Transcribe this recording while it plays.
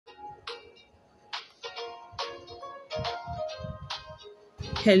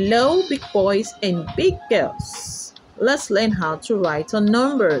Hello, big boys and big girls. Let's learn how to write on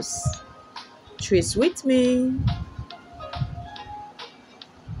numbers. Trace with me.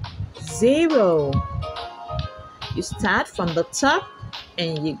 0. You start from the top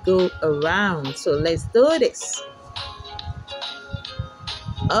and you go around. So let's do this.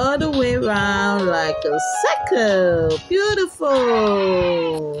 All the way around like a circle.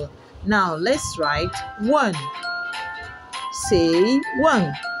 Beautiful. Now let's write 1. Say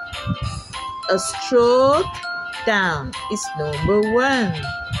 1. A stroke down is number 1.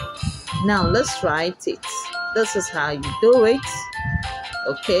 Now let's write it. This is how you do it.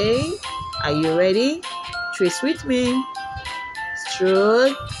 Okay, are you ready? Trace with me.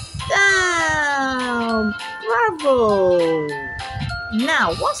 Stroke down. Bravo.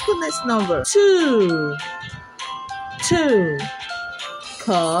 Now, what's the next number? 2. 2.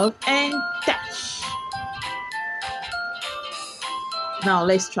 Curve and dash. Now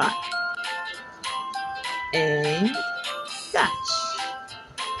let's try. And dash.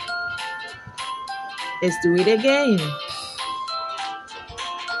 Let's do it again.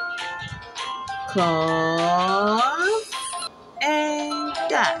 Curve and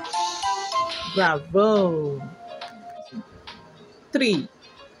dash. Bravo. 3.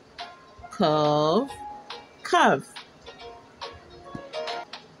 Curve, curve.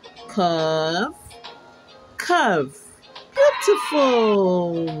 Curve, curve.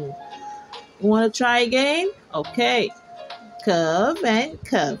 Beautiful. You want to try again? Okay. Curve and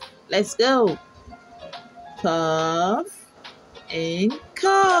curve. Let's go. Curve and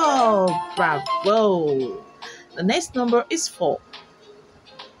curve. Bravo. The next number is 4.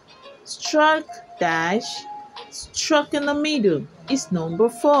 Stroke, dash, stroke in the middle is number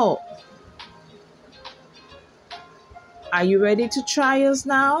 4. Are you ready to try us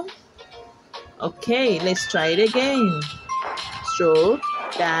now? Okay, let's try it again. Stroke,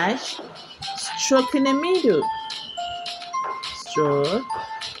 dash, stroke in the middle. Stroke,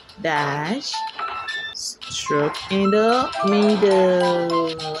 dash, stroke in the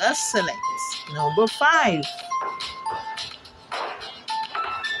middle. Excellent. Number 5.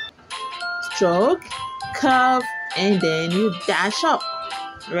 Stroke, curve, and then you dash up.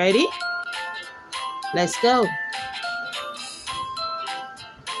 Ready? Let's go.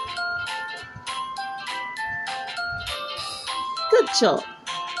 Good job.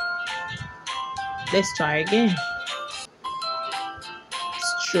 Let's try again.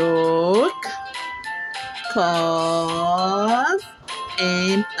 Stroke, curve,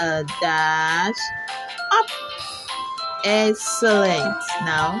 and a dash up. Excellent.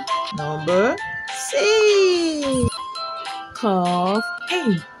 Now, number 6. Curve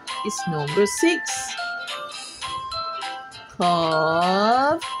in is number 6.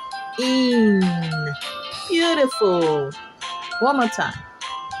 Curve in. Beautiful. One more time.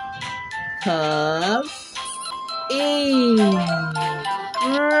 Curve in.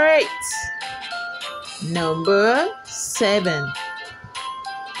 Great. Number 7.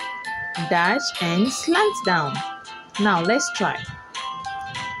 Dash and slant down. Now let's try.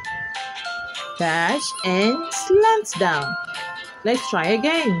 Dash and slant down. Let's try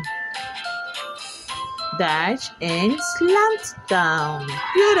again. Dash and slant down.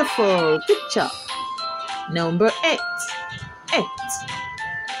 Beautiful. Good job. Number 8. 8.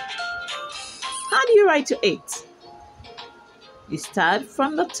 How do you write to 8? You start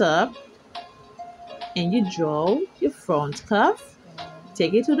from the top and you draw your front curve.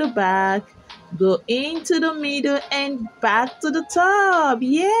 Take it to the back. Go into the middle and back to the top.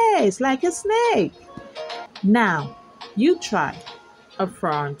 Yes, like a snake. Now, you try a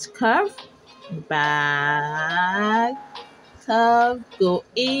front curve, back, curve, go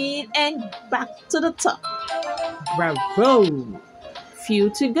in and back to the top. Bravo. Few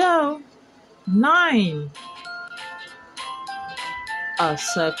to go. 9. A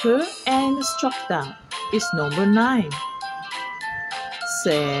circle and a stroke down is number 9.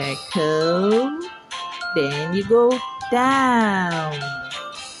 Circle, then you go down.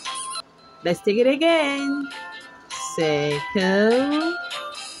 Let's take it again. Circle,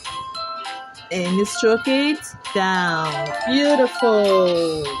 and you stroke it down.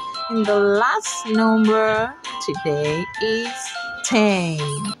 Beautiful. And the last number today is 10.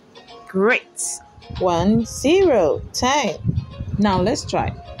 Great. 1, 0, 10. Now let's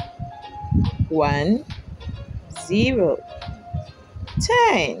try. 1, 0,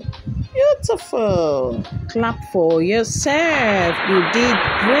 10. Beautiful. Clap for yourself. You did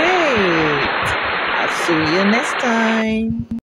great. I'll see you next time.